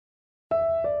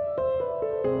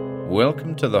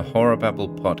Welcome to the Horror Babble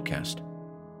podcast.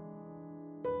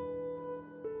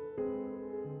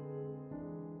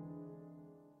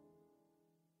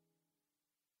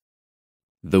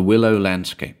 The Willow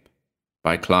Landscape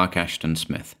by Clark Ashton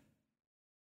Smith.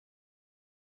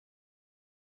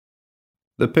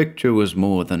 The picture was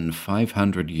more than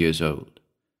 500 years old,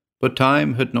 but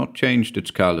time had not changed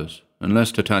its colours,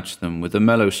 unless to touch them with the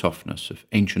mellow softness of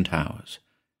ancient hours,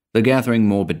 the gathering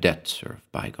morbidezza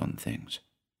of bygone things.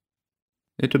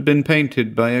 It had been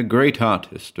painted by a great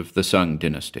artist of the Sung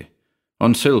dynasty,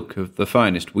 on silk of the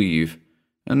finest weave,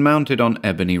 and mounted on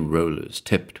ebony rollers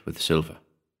tipped with silver.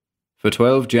 For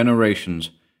 12 generations,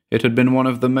 it had been one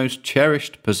of the most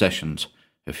cherished possessions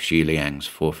of Shi Liang's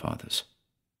forefathers.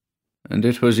 And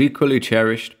it was equally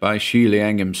cherished by Shi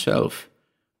Liang himself,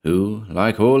 who,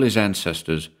 like all his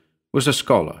ancestors, was a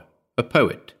scholar, a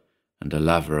poet, and a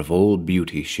lover of all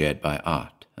beauty shared by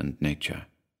art and nature.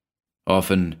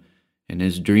 Often, in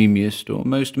his dreamiest or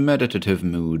most meditative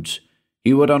moods,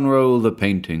 he would unroll the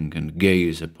painting and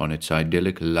gaze upon its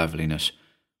idyllic loveliness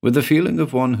with the feeling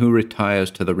of one who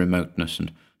retires to the remoteness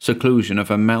and seclusion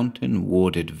of a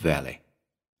mountain-warded valley.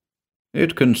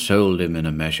 It consoled him in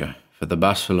a measure for the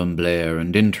bustle and blare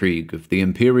and intrigue of the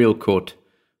imperial court,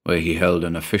 where he held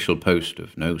an official post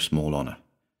of no small honour,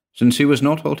 since he was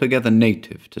not altogether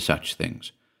native to such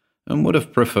things, and would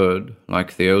have preferred,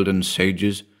 like the olden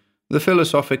sages, the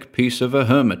philosophic peace of a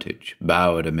hermitage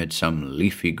bowered amid some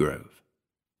leafy grove.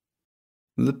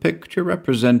 The picture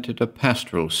represented a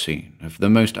pastoral scene of the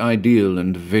most ideal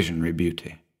and visionary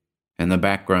beauty. In the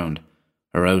background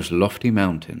arose lofty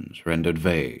mountains rendered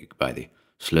vague by the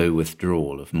slow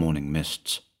withdrawal of morning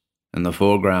mists. In the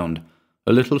foreground,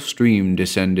 a little stream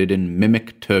descended in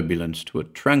mimic turbulence to a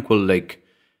tranquil lake,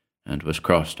 and was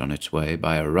crossed on its way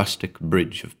by a rustic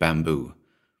bridge of bamboo,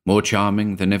 more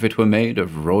charming than if it were made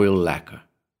of royal lacquer.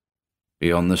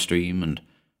 Beyond the stream and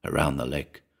around the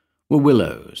lake were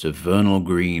willows of vernal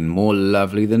green more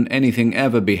lovely than anything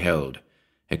ever beheld,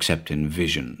 except in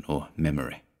vision or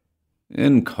memory.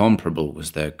 Incomparable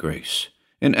was their grace,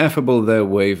 ineffable their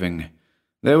waving.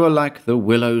 They were like the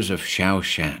willows of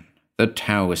Shaoshan, the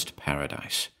Taoist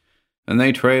paradise, and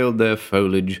they trailed their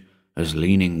foliage as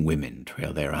leaning women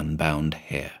trail their unbound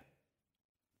hair.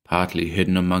 Partly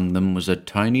hidden among them was a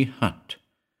tiny hut,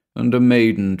 and a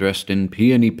maiden dressed in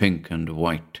peony pink and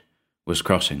white was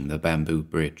crossing the bamboo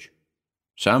bridge.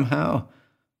 Somehow,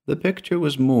 the picture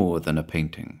was more than a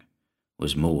painting,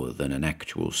 was more than an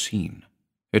actual scene.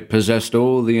 It possessed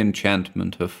all the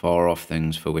enchantment of far-off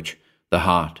things for which the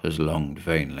heart has longed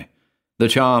vainly, the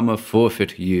charm of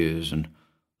forfeit years and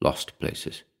lost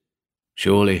places.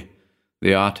 Surely,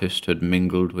 the artist had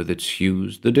mingled with its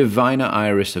hues the diviner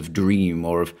iris of dream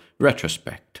or of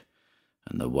retrospect,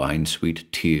 and the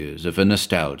wine-sweet tears of a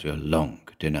nostalgia long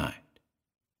denied.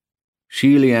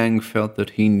 Shi Liang felt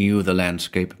that he knew the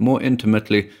landscape more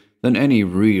intimately than any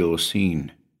real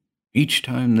scene. Each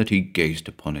time that he gazed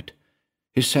upon it,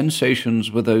 his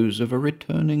sensations were those of a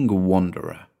returning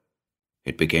wanderer.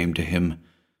 It became to him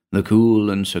the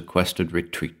cool and sequestered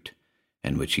retreat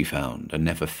in which he found a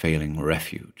never-failing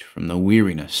refuge from the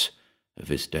weariness of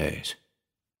his days.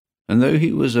 And though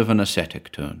he was of an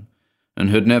ascetic turn, and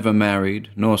had never married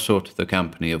nor sought the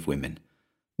company of women,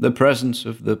 the presence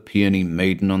of the peony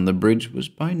maiden on the bridge was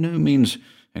by no means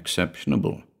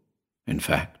exceptionable. In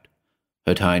fact,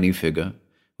 her tiny figure,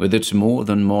 with its more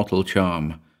than mortal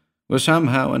charm, was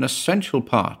somehow an essential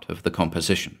part of the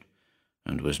composition,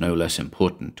 and was no less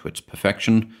important to its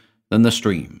perfection than the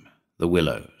stream, the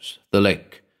willows, the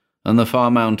lake, and the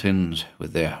far mountains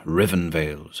with their riven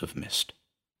veils of mist.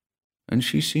 And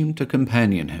she seemed to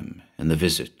companion him in the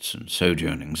visits and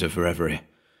sojournings of reverie,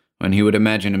 when he would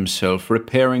imagine himself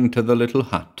repairing to the little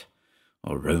hut,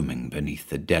 or roaming beneath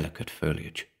the delicate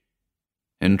foliage.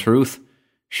 In truth,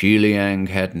 Shi Liang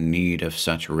had need of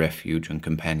such refuge and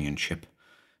companionship,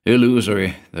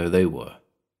 illusory though they were.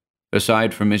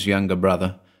 Aside from his younger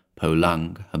brother, Po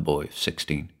Lung, a boy of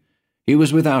 16, he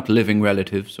was without living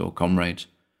relatives or comrades,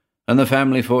 and the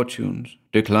family fortunes,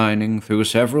 declining through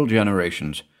several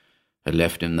generations, had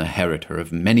left him the heritor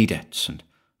of many debts and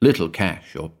little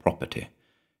cash or property,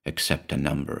 except a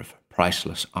number of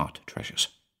priceless art treasures.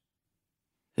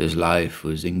 His life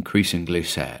was increasingly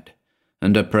sad,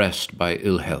 and oppressed by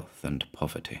ill health and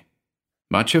poverty.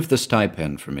 Much of the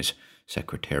stipend from his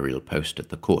secretarial post at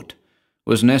the court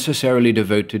was necessarily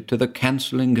devoted to the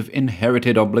cancelling of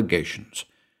inherited obligations,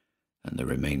 and the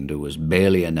remainder was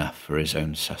barely enough for his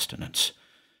own sustenance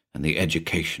and the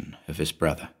education of his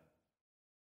brother.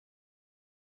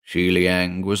 Shi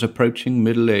Liang was approaching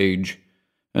middle age,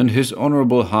 and his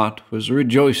honourable heart was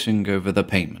rejoicing over the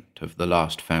payment of the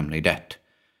last family debt,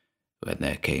 when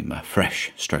there came a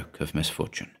fresh stroke of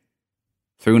misfortune.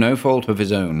 Through no fault of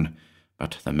his own,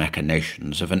 but the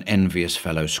machinations of an envious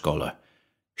fellow scholar,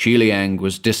 Shi Liang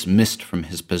was dismissed from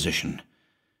his position,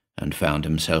 and found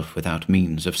himself without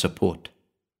means of support.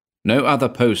 No other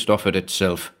post offered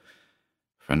itself,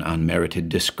 for an unmerited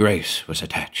disgrace was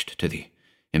attached to the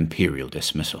imperial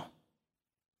dismissal.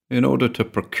 In order to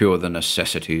procure the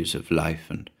necessities of life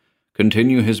and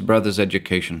continue his brother's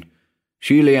education,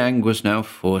 Shi Liang was now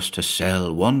forced to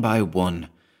sell one by one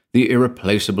the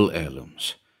irreplaceable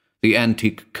heirlooms, the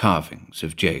antique carvings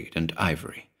of jade and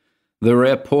ivory, the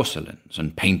rare porcelains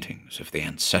and paintings of the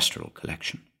ancestral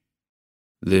collection.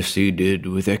 This he did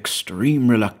with extreme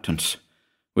reluctance,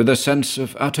 with a sense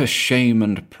of utter shame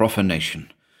and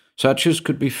profanation, such as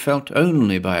could be felt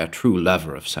only by a true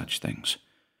lover of such things,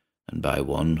 and by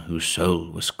one whose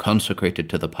soul was consecrated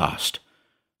to the past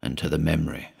and to the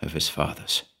memory of his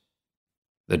fathers.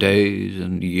 The days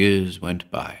and years went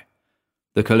by.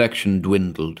 The collection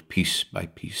dwindled piece by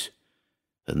piece,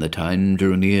 and the time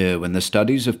drew near when the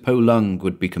studies of Po Lung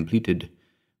would be completed,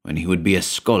 when he would be a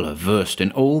scholar versed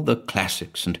in all the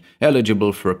classics and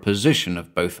eligible for a position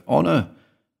of both honour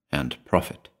and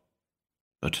profit.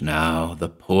 But now the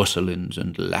porcelains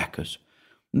and lacquers,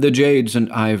 the jades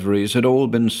and ivories had all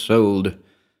been sold,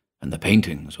 and the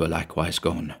paintings were likewise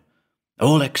gone,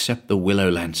 all except the Willow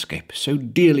Landscape, so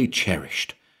dearly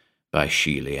cherished by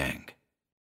Shi Liang.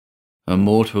 A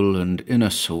mortal and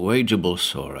inassuageable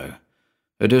sorrow,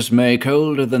 a dismay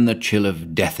colder than the chill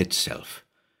of death itself,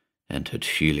 entered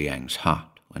Shi Liang's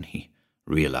heart when he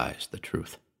realized the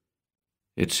truth.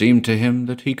 It seemed to him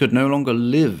that he could no longer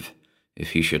live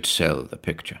if he should sell the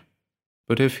picture.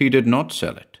 But if he did not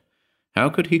sell it, how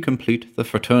could he complete the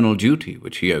fraternal duty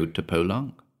which he owed to Po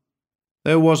Lung?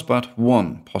 There was but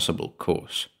one possible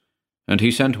course, and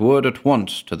he sent word at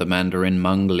once to the Mandarin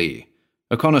Meng Li,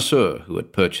 a connoisseur who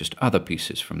had purchased other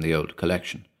pieces from the old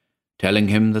collection, telling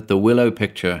him that the willow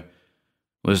picture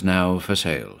was now for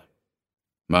sale.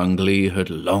 Meng Li had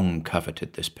long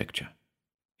coveted this picture.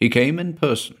 He came in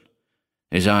person,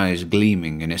 his eyes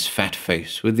gleaming in his fat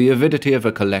face with the avidity of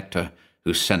a collector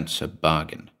who scents a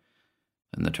bargain,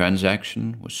 and the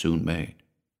transaction was soon made.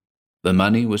 The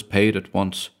money was paid at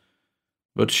once,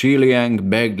 but Shi Liang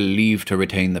begged leave to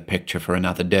retain the picture for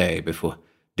another day before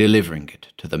delivering it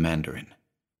to the Mandarin.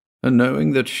 And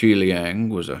knowing that Shi Liang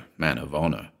was a man of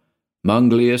honour, Meng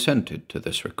Li assented to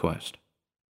this request.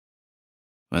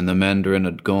 When the Mandarin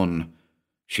had gone,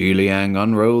 Shi Liang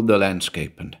unrolled the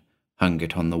landscape and hung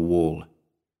it on the wall.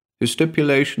 His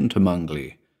stipulation to Meng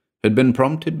Li had been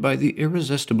prompted by the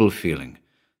irresistible feeling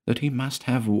that he must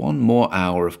have one more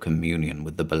hour of communion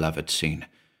with the beloved scene,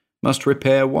 must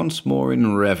repair once more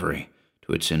in reverie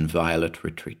to its inviolate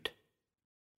retreat.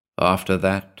 After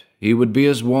that, he would be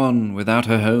as one without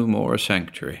a home or a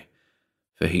sanctuary,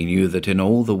 for he knew that in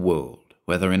all the world,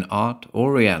 whether in art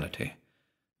or reality,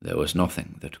 there was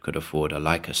nothing that could afford a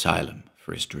like asylum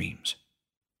for his dreams.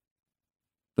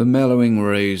 The mellowing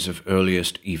rays of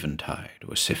earliest eventide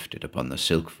were sifted upon the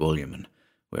silk volumen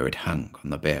where it hung on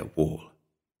the bare wall,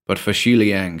 but for Shi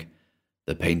Liang,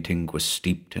 the painting was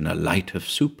steeped in a light of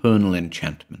supernal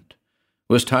enchantment,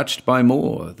 was touched by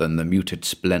more than the muted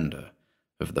splendour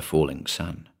of the falling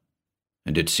sun,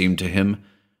 and it seemed to him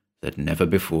that never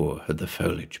before had the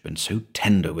foliage been so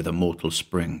tender with a mortal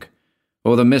spring,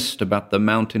 or the mist about the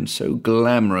mountain so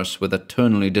glamorous with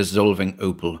eternally dissolving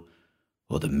opal,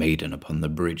 or the maiden upon the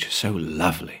bridge so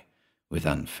lovely with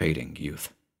unfading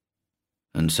youth.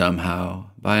 And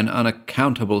somehow, by an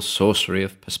unaccountable sorcery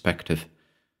of perspective,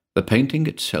 the painting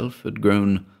itself had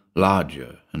grown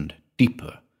larger and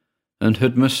deeper, and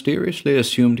had mysteriously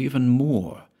assumed even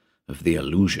more of the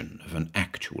illusion of an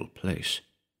actual place.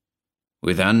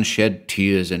 With unshed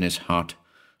tears in his heart,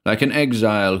 like an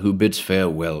exile who bids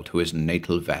farewell to his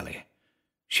natal valley,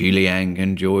 Shi Liang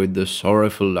enjoyed the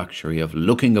sorrowful luxury of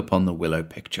looking upon the willow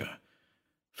picture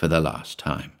for the last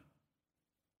time.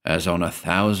 As on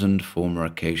 1,000 former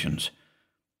occasions,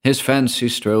 his fancy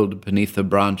strolled beneath the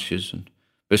branches, and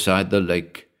beside the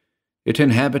lake it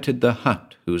inhabited the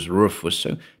hut whose roof was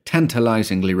so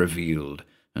tantalizingly revealed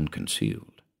and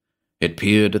concealed. It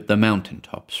peered at the mountain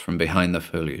tops from behind the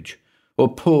foliage,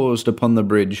 or paused upon the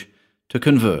bridge to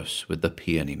converse with the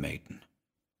peony maiden.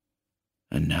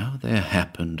 And now there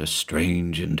happened a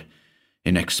strange and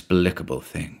inexplicable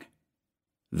thing.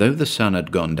 Though the sun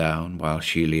had gone down while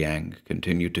Shi Liang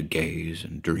continued to gaze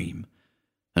and dream,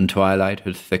 and twilight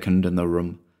had thickened in the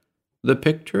room, the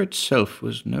picture itself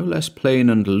was no less plain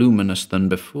and luminous than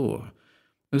before,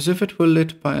 as if it were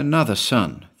lit by another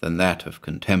sun than that of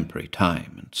contemporary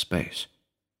time and space.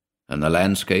 And the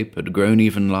landscape had grown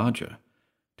even larger,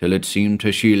 till it seemed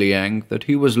to Xi Liang that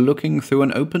he was looking through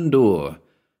an open door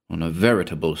on a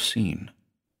veritable scene.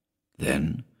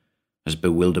 Then, as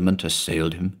bewilderment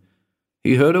assailed him,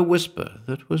 he heard a whisper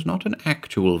that was not an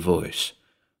actual voice,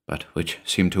 but which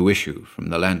seemed to issue from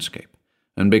the landscape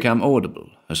and become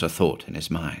audible as a thought in his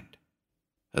mind.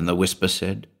 And the whisper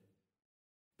said,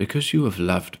 "Because you have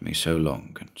loved me so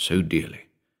long and so dearly,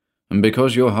 and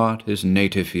because your heart is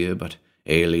native here but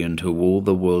alien to all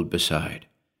the world beside,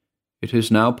 it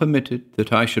is now permitted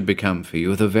that I should become for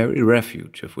you the very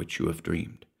refuge of which you have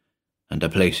dreamed, and a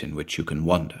place in which you can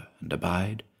wander and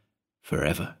abide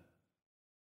forever."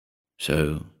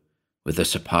 So, with the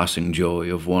surpassing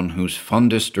joy of one whose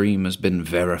fondest dream has been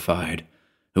verified,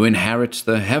 who inherits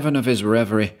the heaven of his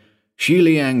reverie, Xi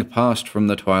Liang passed from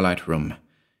the twilight room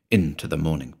into the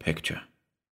morning picture.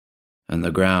 And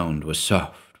the ground was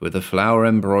soft with the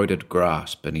flower-embroidered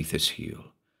grass beneath his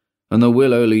heel, and the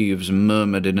willow leaves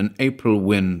murmured in an April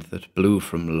wind that blew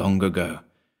from long ago,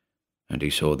 and he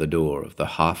saw the door of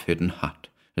the half-hidden hut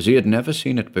as he had never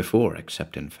seen it before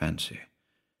except in fancy.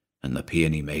 And the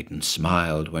peony maiden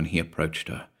smiled when he approached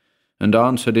her, and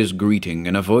answered his greeting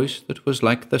in a voice that was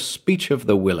like the speech of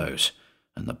the willows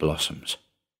and the blossoms.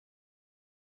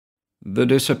 The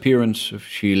disappearance of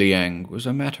Xi Liang was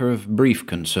a matter of brief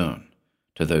concern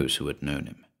to those who had known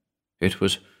him. It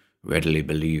was readily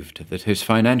believed that his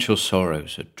financial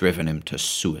sorrows had driven him to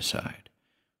suicide,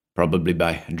 probably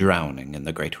by drowning in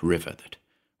the great river that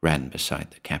ran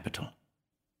beside the capital.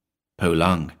 Po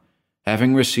Lung,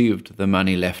 having received the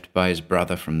money left by his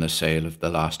brother from the sale of the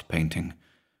last painting,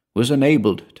 was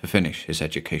enabled to finish his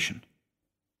education.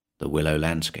 The Willow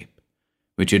Landscape,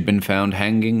 which had been found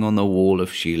hanging on the wall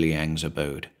of Xi Liang's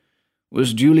abode,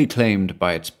 was duly claimed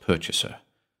by its purchaser,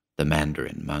 the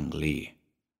Mandarin Meng Li.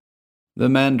 The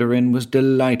Mandarin was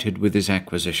delighted with his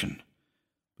acquisition,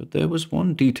 but there was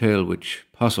one detail which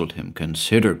puzzled him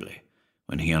considerably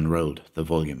when he unrolled the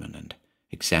volume and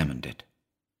examined it.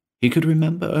 He could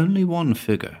remember only one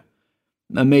figure,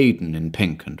 a maiden in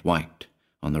pink and white,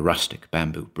 on the rustic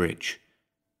bamboo bridge,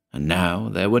 and now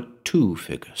there were two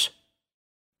figures.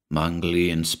 Meng Li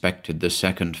inspected the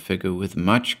second figure with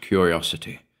much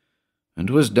curiosity, and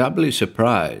was doubly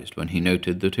surprised when he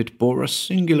noted that it bore a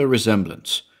singular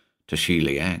resemblance to Xi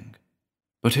Liang.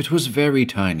 But it was very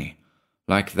tiny,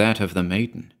 like that of the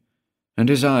maiden, and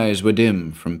his eyes were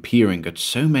dim from peering at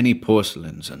so many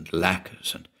porcelains and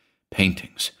lacquers and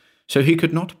paintings, so he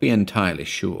could not be entirely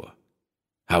sure.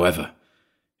 However,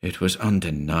 it was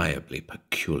undeniably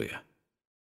peculiar.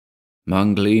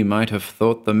 Meng Li might have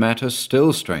thought the matter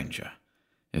still stranger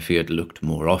if he had looked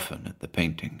more often at the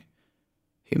painting.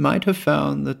 He might have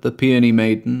found that the peony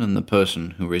maiden and the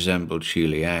person who resembled Xi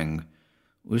Liang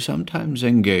were sometimes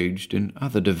engaged in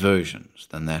other diversions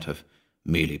than that of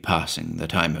merely passing the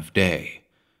time of day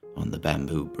on the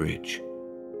bamboo bridge.